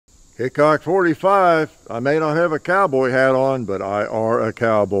Hickok 45. I may not have a cowboy hat on, but I are a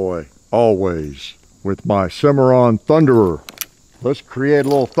cowboy. Always. With my Cimarron Thunderer. Let's create a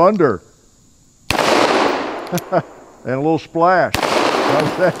little thunder. And a little splash.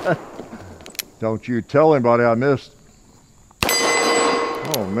 How's that? Don't you tell anybody I missed.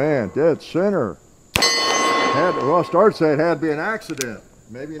 Oh man, dead center. Well, I started saying it had to be an accident.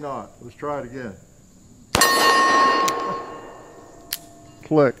 Maybe not. Let's try it again.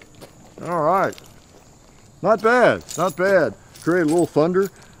 Click. All right. Not bad. Not bad. Create a little thunder,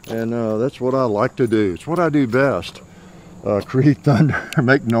 and that's what I like to do. It's what I do best. Create thunder,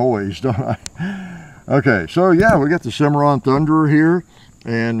 make noise, don't I? Okay, so yeah, we got the Cimarron Thunderer here,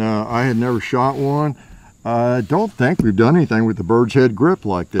 and I had never shot one. I don't think we've done anything with the bird's head grip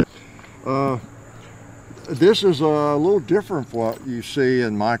like this. This is a little different from what you see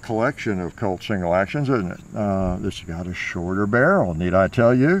in my collection of Colt single actions, isn't it? This has got a shorter barrel, need I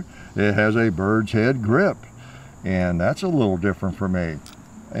tell you? It has a bird's head grip, and that's a little different for me.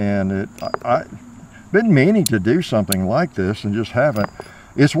 And I've been meaning to do something like this and just haven't.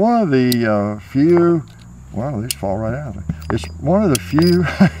 It's one of the few, well, these fall right out. It's one of the few,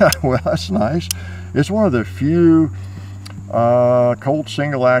 well, that's nice. It's one of the few Colt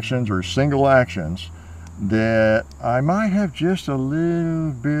single actions or single actions that I might have just a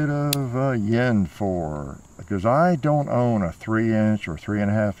little bit of a yen for, because I don't own a 3-inch or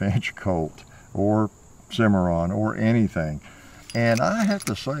 3.5-inch Colt or Cimarron or anything. And I have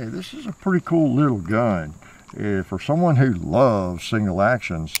to say, this is a pretty cool little gun. For someone who loves single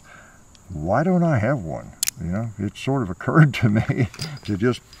actions, why don't I have one? You know, it sort of occurred to me to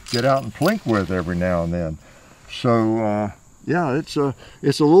just get out and plink with every now and then. So yeah, it's a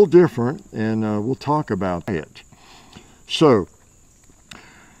little different, and we'll talk about it. So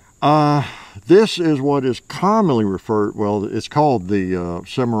this is what is commonly referred, well, it's called the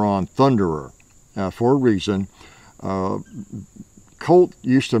Cimarron Thunderer for a reason. Colt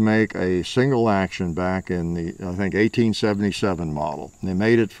used to make a single action back in the, I think, 1877 model. They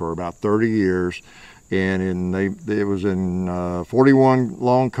made it for about 30 years, and it was in 41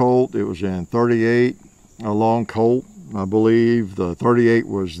 long Colt, it was in 38 long Colt, I believe. The 38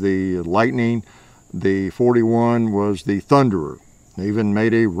 was the Lightning, the 41 was the Thunderer. They even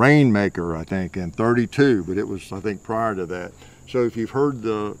made a Rainmaker, I think, in 32, but it was, I think, prior to that. So if you've heard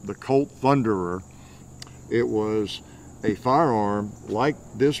the Colt Thunderer, it was a firearm like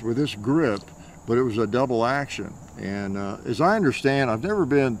this with this grip, but it was a double action. And as I understand, I've never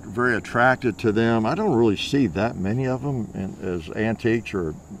been very attracted to them. I don't really see that many of them as antiques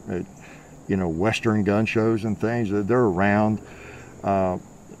or you know, Western gun shows and things. They're around.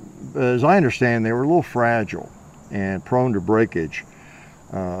 As I understand, they were a little fragile and prone to breakage,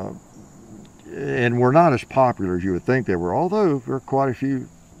 and were not as popular as you would think they were, although there are quite a few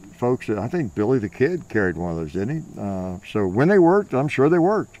folks that, I think Billy the Kid carried one of those, didn't he? So when they worked, I'm sure they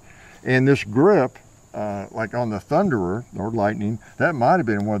worked. And this grip, like on the Thunderer or Lightning, that might have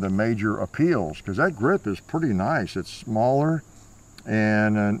been one of the major appeals, because that grip is pretty nice. It's smaller,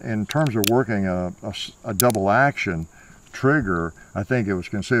 and in terms of working a double action trigger, I think it was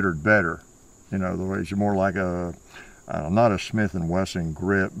considered better. You know, the way it's more like a, not a Smith & Wesson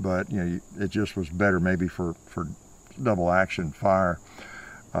grip, but you know, it just was better maybe for double action fire.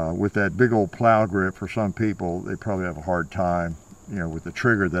 With that big old plow grip, for some people, they probably have a hard time, you know, with the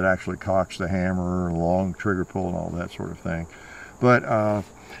trigger that actually cocks the hammer, and long trigger pull and all that sort of thing. But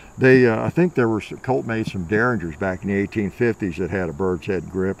I think Colt made some Derringers back in the 1850s that had a bird's head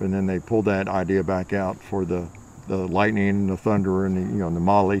grip, and then they pulled that idea back out for the Lightning and the Thunderer and the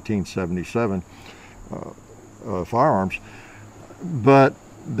model 1877 firearms. But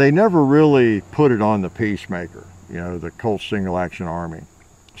they never really put it on the Peacemaker, you know, the Colt single action Army.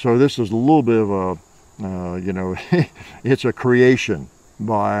 So this is a little bit of a, you know, it's a creation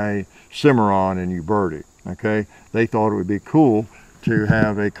by Cimarron and Uberti, okay? They thought it would be cool to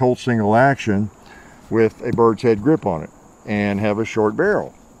have a Colt single action with a bird's head grip on it and have a short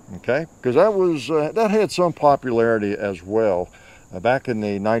barrel, okay? Because that had some popularity as well. Back in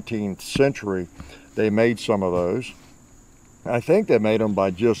the 19th century, they made some of those. I think they made them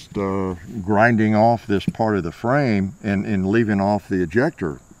by just grinding off this part of the frame and leaving off the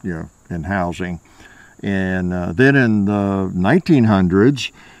ejector, you know, and housing. And then in the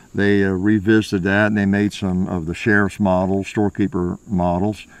 1900s, they revisited that, and they made some of the sheriff's models, storekeeper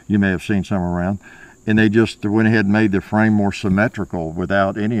models. You may have seen some around. And they just went ahead and made the frame more symmetrical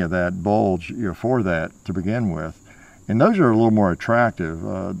without any of that bulge, you know, for that to begin with. And those are a little more attractive.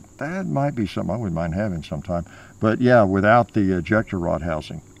 That might be something I wouldn't mind having sometime. But yeah, without the ejector rod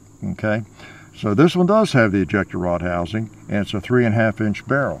housing, okay? So this one does have the ejector rod housing, and it's a 3.5-inch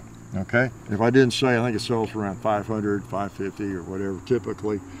barrel. Okay, if I didn't say, I think it sells for around 500, 550 or whatever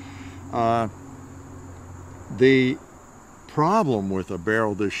typically. The problem with a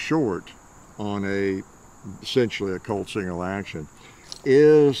barrel this short on essentially a Colt single action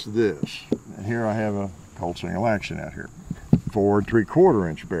is this. And here I have a Colt single action out here, 4 3/4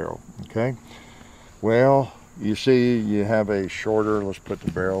 inch barrel. Okay, well, you see you have a shorter, let's put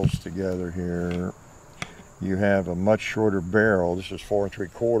the barrels together here. You have a much shorter barrel. This is 4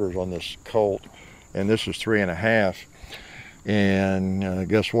 3/4 on this Colt, and this is 3 1/2. And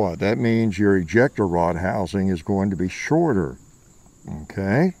guess what? That means your ejector rod housing is going to be shorter.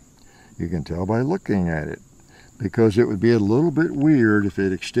 Okay, you can tell by looking at it, because it would be a little bit weird if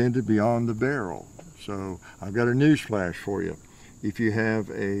it extended beyond the barrel. So I've got a news flash for you. If you have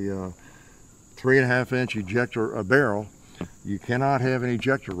a 3 1/2 inch ejector barrel, you cannot have an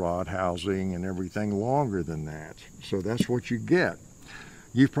ejector rod housing and everything longer than that. So that's what you get.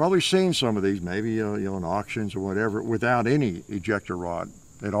 You've probably seen some of these, maybe in auctions or whatever, without any ejector rod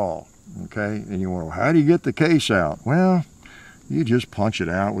at all. Okay, and you wonder, well, how do you get the case out? Well, you just punch it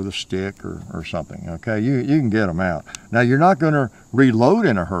out with a stick or something. Okay, you can get them out. Now, you're not going to reload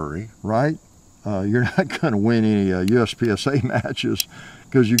in a hurry, right? You're not going to win any USPSA matches,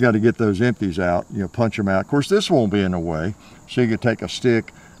 because you got to get those empties out, punch them out. Of course, this won't be in the way, so you could take a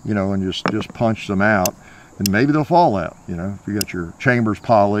stick, and just punch them out, and maybe they'll fall out, if you got your chambers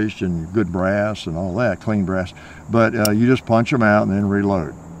polished and good brass and all that, clean brass. But you just punch them out and then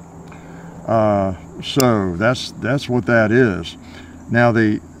reload. So that's what that is. Now,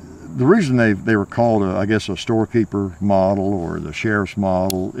 the reason they were called, I guess, a storekeeper model or the sheriff's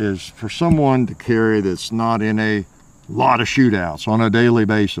model is for someone to carry that's not in a lot of shootouts on a daily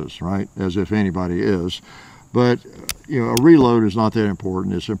basis, right? As if anybody is. But, a reload is not that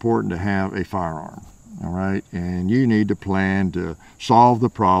important. It's important to have a firearm, all right? And you need to plan to solve the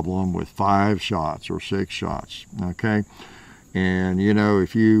problem with 5 shots or 6 shots, okay? And,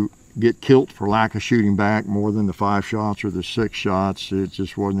 if you get killed for lack of shooting back more than the 5 shots or the 6 shots, it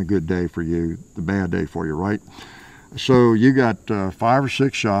just wasn't a good day for you, the bad day for you, right? So you got 5 or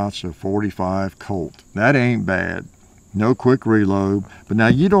 6 shots of 45 Colt. That ain't bad. No quick reload. But now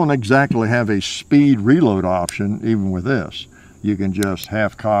you don't exactly have a speed reload option even with this. You can just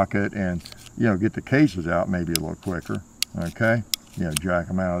half cock it and, get the cases out maybe a little quicker, okay? Jack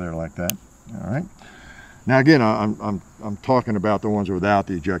them out of there like that, all right? Now again, I'm talking about the ones without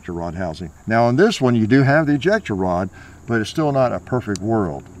the ejector rod housing. Now on this one, you do have the ejector rod, but it's still not a perfect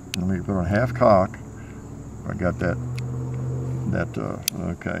world. Let me put on half cock. I got that,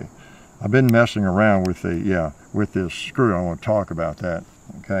 okay. I've been messing around with with this screw. I want to talk about that,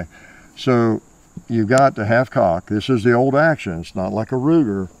 okay? So you got the half cock. This is the old action. It's not like a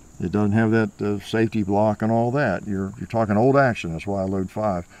Ruger. It doesn't have that safety block and all that. You're talking old action. That's why I load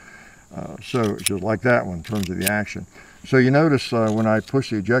 5. So it's just like that one in terms of the action. So you notice when I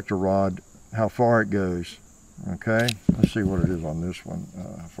push the ejector rod, how far it goes, okay? Let's see what it is on this one,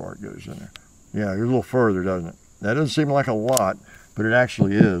 how far it goes in there. Yeah, it's a little further, doesn't it? That doesn't seem like a lot, but it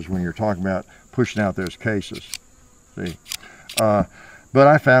actually is when you're talking about pushing out those cases, see? But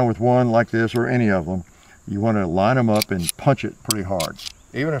I found with one like this, or any of them, you want to line them up and punch it pretty hard.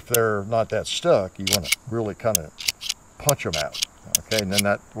 Even if they're not that stuck, you want to really kind of punch them out. Okay, and then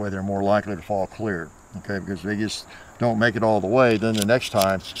that way they're more likely to fall clear, okay, because they just don't make it all the way. Then the next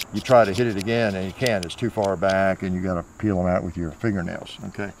time you try to hit it again and you can't, it's too far back and you got to peel them out with your fingernails,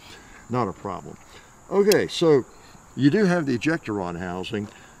 okay? Not a problem. Okay, so you do have the ejector rod housing.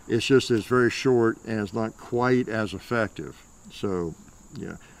 It's just it's very short and it's not quite as effective. So,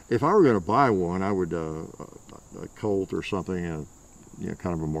 yeah, if I were going to buy one, I would, a Colt or something,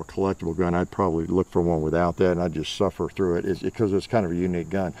 kind of a more collectible gun, I'd probably look for one without that, and I'd just suffer through it because it's kind of a unique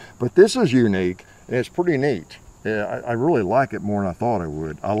gun. But this is unique, and it's pretty neat. Yeah, I really like it more than I thought I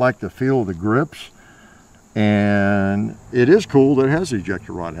would. I like the feel of the grips, and it is cool that it has the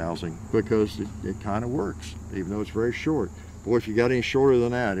ejector rod housing because it kind of works, even though it's very short. Boy, if you got any shorter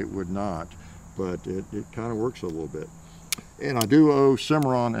than that, it would not, but it kind of works a little bit. And I do owe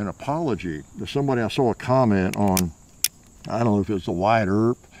Cimarron an apology. There's somebody, I saw a comment on, I don't know if it was the White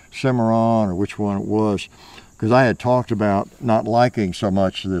Earp, Cimarron, or which one it was, because I had talked about not liking so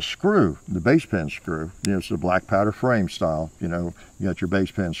much this screw, the base pin screw. It's the black powder frame style. You got your base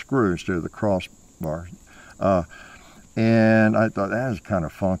pin screw instead of the crossbar. And I thought that was kind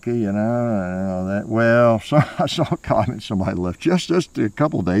of funky, that. Well, so I saw a comment somebody left just a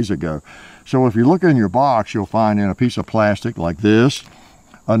couple of days ago. So if you look in your box, you'll find in a piece of plastic like this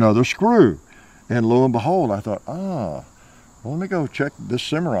another screw. And lo and behold, I thought, well, let me go check this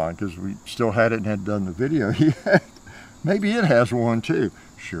Cimarron, because we still had it and hadn't done the video yet. Maybe it has one too.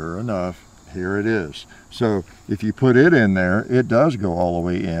 sure enough, here it is. So if you put it in there, it does go all the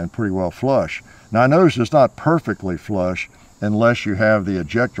way in pretty well flush. Now I notice it's not perfectly flush unless you have the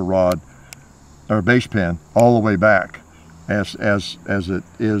ejector rod or base pin all the way back as it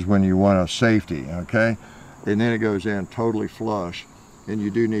is when you want a safety, okay? And then it goes in totally flush, and you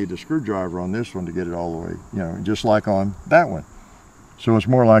do need the screwdriver on this one to get it all the way, you know, just like on that one. So it's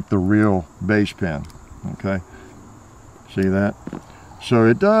more like the real base pin, okay? See that? So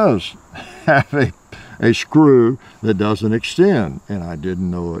it does have a screw that doesn't extend, and I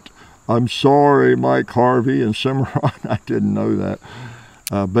didn't know it. I'm sorry, Mike Harvey and Cimarron, I didn't know that.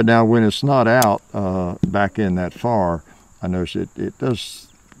 But now when it's not out back in that far, I notice it does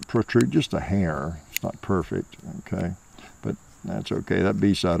protrude just a hair. It's not perfect, okay? But that's okay, that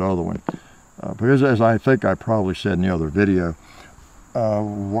beats that other one. Because as I think I probably said in the other video,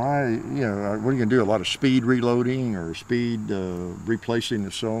 why, you know, what are you gonna do? A lot of speed reloading or speed replacing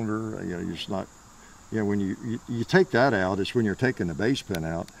the cylinder? You know, you're just not, you know, when you take that out, it's when you're taking the base pin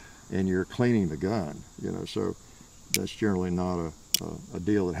out and you're cleaning the gun, you know, so that's generally not a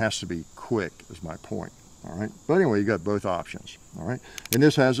deal that has to be quick, is my point. All right, but anyway, you got both options. All right, and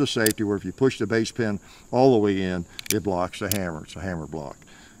this has a safety where if you push the base pin all the way in, it blocks the hammer. It's a hammer block.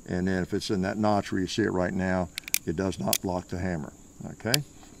 And then if it's in that notch where you see it right now, it does not block the hammer. Okay,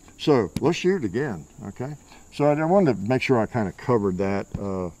 so let's shoot it again. Okay, so I wanted to make sure I kind of covered that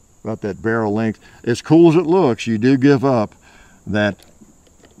about that barrel length. As cool as it looks, you do give up that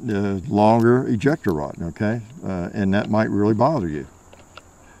longer ejector rod. Okay, and that might really bother you.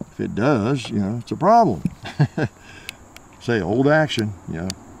 If it does, you know, it's a problem. Say old action, you know,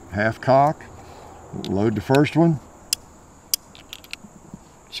 half cock, load the first one,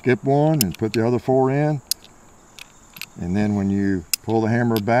 skip one and put the other 4 in, and then when you pull the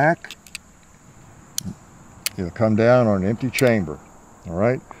hammer back, it'll come down on an empty chamber. All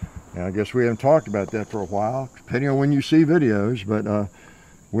right, and I guess we haven't talked about that for a while, depending on when you see videos, but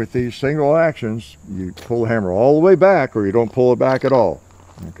with these single actions, you pull the hammer all the way back or you don't pull it back at all.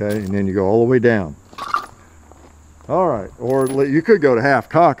 Okay, and then you go all the way down. All right, or you could go to half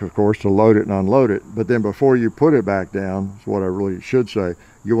cock, of course, to load it and unload it, but then before you put it back down, is what I really should say,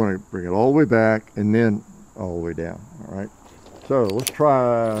 you want to bring it all the way back and then all the way down. All right, so let's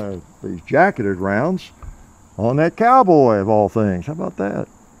try these jacketed rounds on that cowboy of all things. How about that?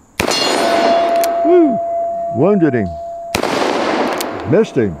 Woo! Wounded him.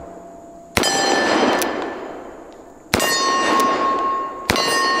 Missed him.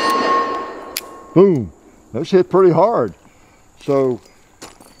 Boom, those hit pretty hard. So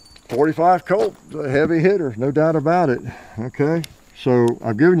 45 Colt, a heavy hitter, no doubt about it. Okay, so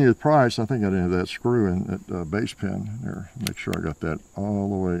I've given you the price. I think I didn't have that screw in that base pin there. Make sure I got that all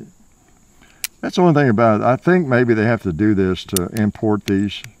the way. That's the one thing about it. I think maybe they have to do this to import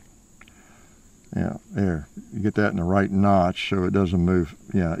these. Yeah, there, you get that in the right notch so it doesn't move,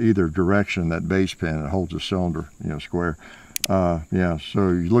 yeah, either direction, that base pin. It holds the cylinder, you know, square. Yeah, so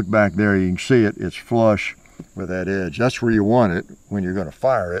you look back there, you can see it, it's flush with that edge. That's where you want it when you're going to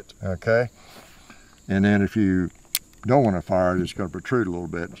fire it, okay? And then if you don't want to fire it, it's going to protrude a little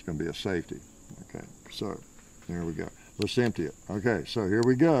bit. It's going to be a safety. Okay, so there we go. Let's empty it. Okay, so here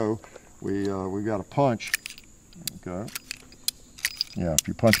we go. We got a punch. Okay. Yeah, if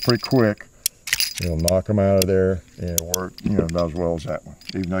you punch pretty quick, it'll knock them out of there, and it'll work, you know, not as well as that one,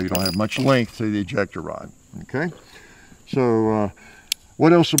 even though you don't have much length to the ejector rod. Okay. So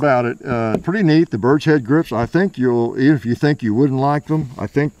what else about it? Pretty neat, the bird's head grips. I think you'll, even if you think you wouldn't like them, I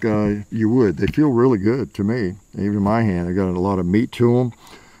think you would. They feel really good to me, even in my hand. They got a lot of meat to them.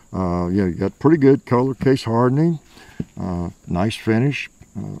 You know, you got pretty good color case hardening, nice finish.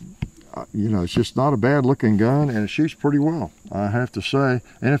 You know, it's just not a bad looking gun, and it shoots pretty well, I have to say,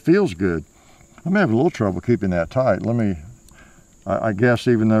 and it feels good. I'm having a little trouble keeping that tight. Let me, I guess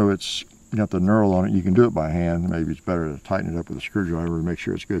even though it's got the knurl on it, you can do it by hand. Maybe it's better to tighten it up with a screwdriver to make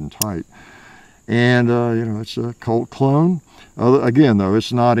sure it's good and tight. And you know, it's a Colt clone. Again though,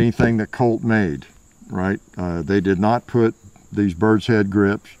 it's not anything that Colt made, right? They did not put these bird's head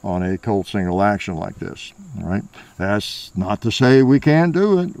grips on a Colt single action like this, all right? That's not to say we can't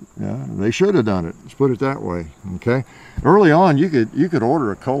do it. Yeah, they should have done it. Let's put it that way, okay? Early on, you could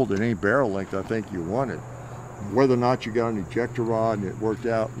order a Colt at any barrel length I think you wanted. Whether or not you got an ejector rod and it worked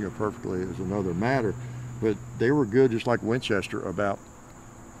out, you know, perfectly is another matter. But they were good, just like Winchester, about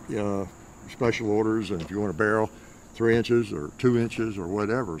special orders, and if you want a barrel 3 inches or 2 inches or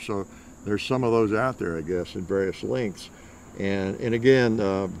whatever. So there's some of those out there, I guess, in various lengths. And again,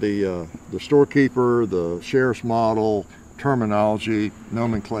 the storekeeper, the sheriff's model, terminology,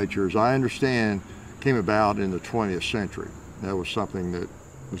 nomenclature, as I understand, came about in the 20th century. That was something that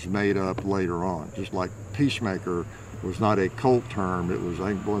was made up later on. Just like Peacemaker was not a Colt term, it was, I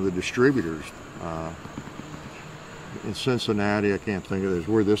think, one of the distributors in Cincinnati. I can't think of this,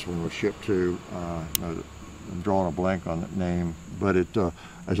 where this one was shipped to. I'm drawing a blank on that name, but it,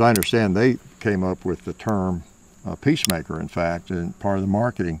 as I understand, they came up with the term Peacemaker, in fact, and part of the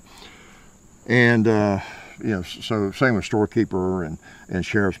marketing. And you know, so same with Storekeeper and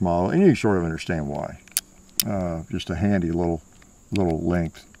Sheriff's Model, and you sort of understand why. Just a handy little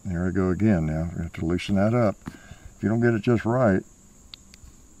length. There we go again. Now we have to loosen that up. If you don't get it just right,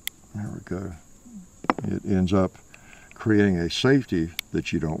 there we go. It ends up creating a safety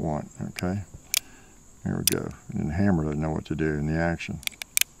that you don't want. Okay. There we go. And the hammer doesn't know what to do in the action.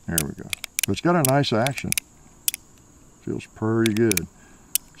 There we go. But it's got a nice action. Feels pretty good.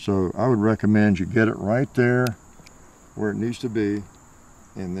 So I would recommend you get it right there where it needs to be,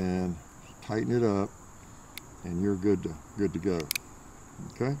 and then tighten it up, and you're good to go.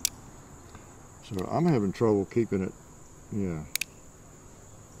 Okay. So I'm having trouble keeping it. Yeah.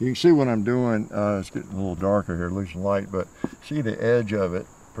 You can see what I'm doing. It's getting a little darker here, losing light, but see the edge of it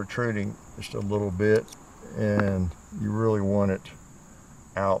protruding just a little bit, and you really want it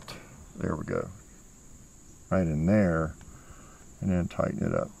out. There we go. Right in there, and then tighten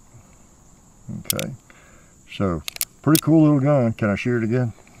it up. Okay. So pretty cool little gun. Can I shoot it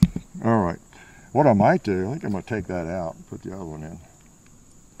again? All right. What I might do, I think I'm going to take that out and put the other one in.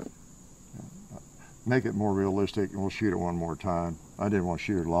 Make it more realistic, and we'll shoot it one more time. I didn't want to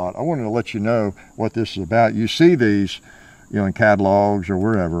shoot it a lot. I wanted to let you know what this is about. You see these, you know, in catalogs or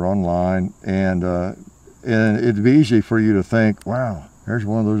wherever online, and it'd be easy for you to think, wow, there's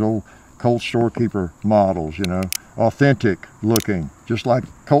one of those old Colt Storekeeper models, you know, authentic looking, just like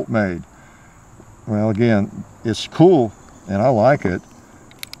Colt made. Well, again, it's cool and I like it,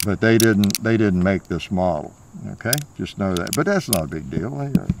 but they didn't make this model. Okay, just know that. But that's not a big deal.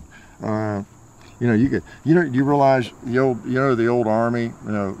 You know, you realize the old Army,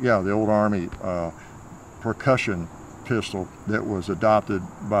 the old Army percussion pistol that was adopted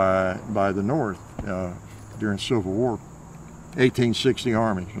by the North during Civil War, 1860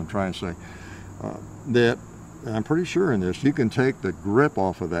 Army. I'm trying to say that. I'm pretty sure in this, you can take the grip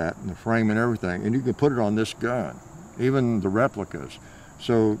off of that and the frame and everything, and you can put it on this gun, even the replicas.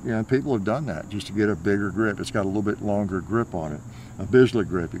 So, you know, people have done that just to get a bigger grip. It's got a little bit longer grip on it. A Bisley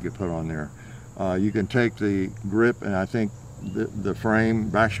grip you could put on there. You can take the grip and I think the frame,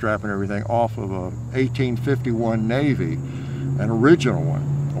 backstrap and everything off of a 1851 Navy, an original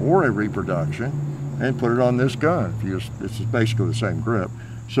one, or a reproduction, and put it on this gun. It's basically the same grip.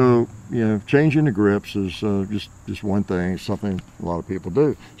 So, you know, changing the grips is just one thing, something a lot of people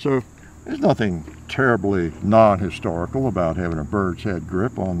do. So there's nothing terribly non-historical about having a bird's head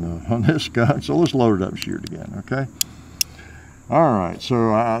grip on this gun. So let's load it up and shoot it again, okay? All right,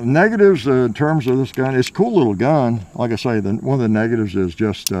 so negatives in terms of this gun, it's a cool little gun. Like I say, one of the negatives is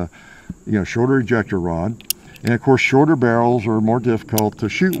just, you know, shorter ejector rod. And of course, shorter barrels are more difficult to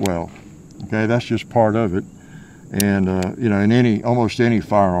shoot well. Okay, that's just part of it. And you know, in almost any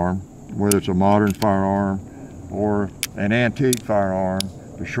firearm, whether it's a modern firearm or an antique firearm,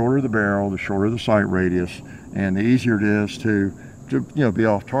 the shorter the barrel, the shorter the sight radius, and the easier it is to you know, be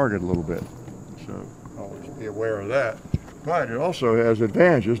off target a little bit. So always be aware of that. But it also has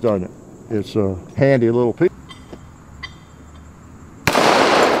advantages, doesn't it? It's a handy little piece.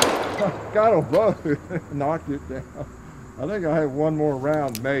 Got a bug, knocked it down. I think I have one more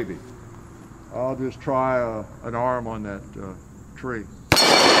round, maybe. I'll just try an arm on that tree.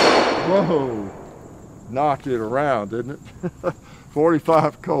 Whoa, knocked it around, didn't it?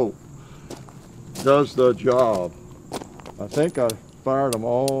 45 Colt does the job. I think I fired them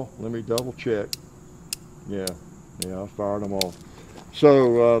all. Let me double check. Yeah, I fired them all.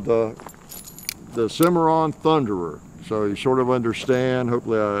 So the Cimarron Thunderer. So you sort of understand.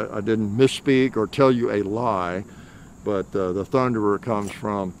 Hopefully I didn't misspeak or tell you a lie, but the Thunderer comes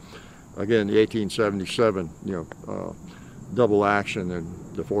from, again, the 1877, you know, double action,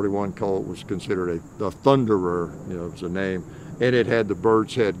 and the 41 Colt was considered the Thunderer, you know, it was a name, and it had the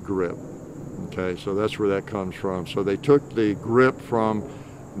bird's head grip. Okay, so that's where that comes from. So they took the grip from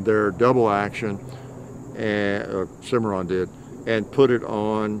their double action, and Cimarron did, and put it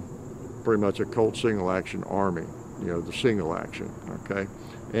on pretty much a Colt single action Army, you know, the single action, okay,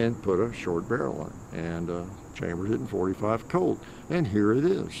 and put a short barrel on it, and chambered it in 45 Colt, and here it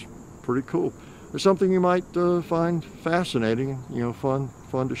is. Pretty cool. It's something you might find fascinating, you know, fun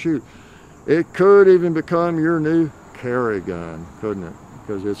to shoot. It could even become your new carry gun, couldn't it?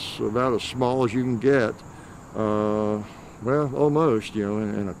 Because it's about as small as you can get. Well, almost, you know,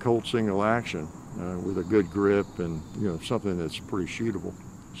 in a Colt single action with a good grip and, you know, something that's pretty shootable.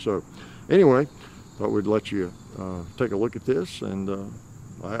 So anyway, thought we'd let you take a look at this, and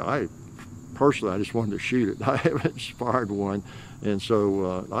I personally, I just wanted to shoot it. I haven't fired one, and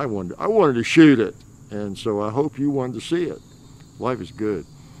so I wanted to shoot it, and so I hope you wanted to see it. Life is good.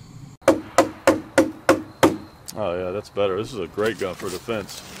 Oh yeah, that's better. This is a great gun for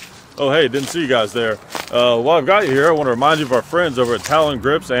defense. Oh hey, didn't see you guys there. While I've got you here, I want to remind you of our friends over at Talon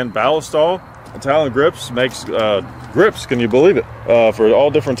Grips and Ballistol. Talon Grips makes grips, can you believe it, for all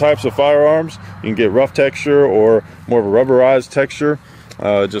different types of firearms. You can get rough texture or more of a rubberized texture.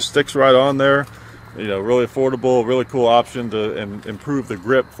 It just sticks right on there. You know, really affordable, really cool option to improve the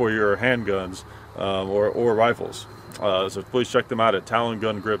grip for your handguns or rifles. So please check them out at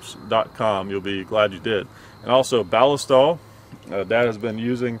talongungrips.com. You'll be glad you did. And also Ballistol. Dad has been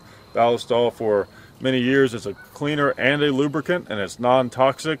using Ballistol for many years. It's a cleaner and a lubricant, and it's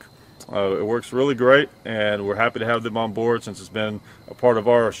non-toxic. It works really great, and we're happy to have them on board since it's been a part of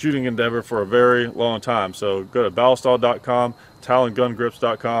our shooting endeavor for a very long time. So go to ballistol.com,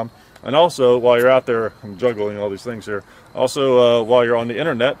 talongungrips.com, and also while you're out there, I'm juggling all these things here, also while you're on the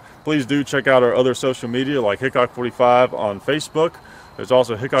internet, please do check out our other social media like Hickok45 on Facebook. There's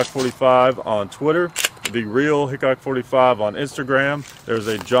also Hickok45 on Twitter, The Real Hickok45 on Instagram. There's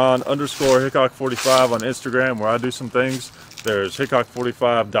a John_Hickok45 on Instagram where I do some things. There's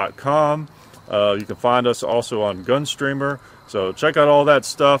Hickok45.com. You can find us also on Gunstreamer. So check out all that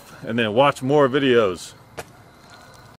stuff and then watch more videos.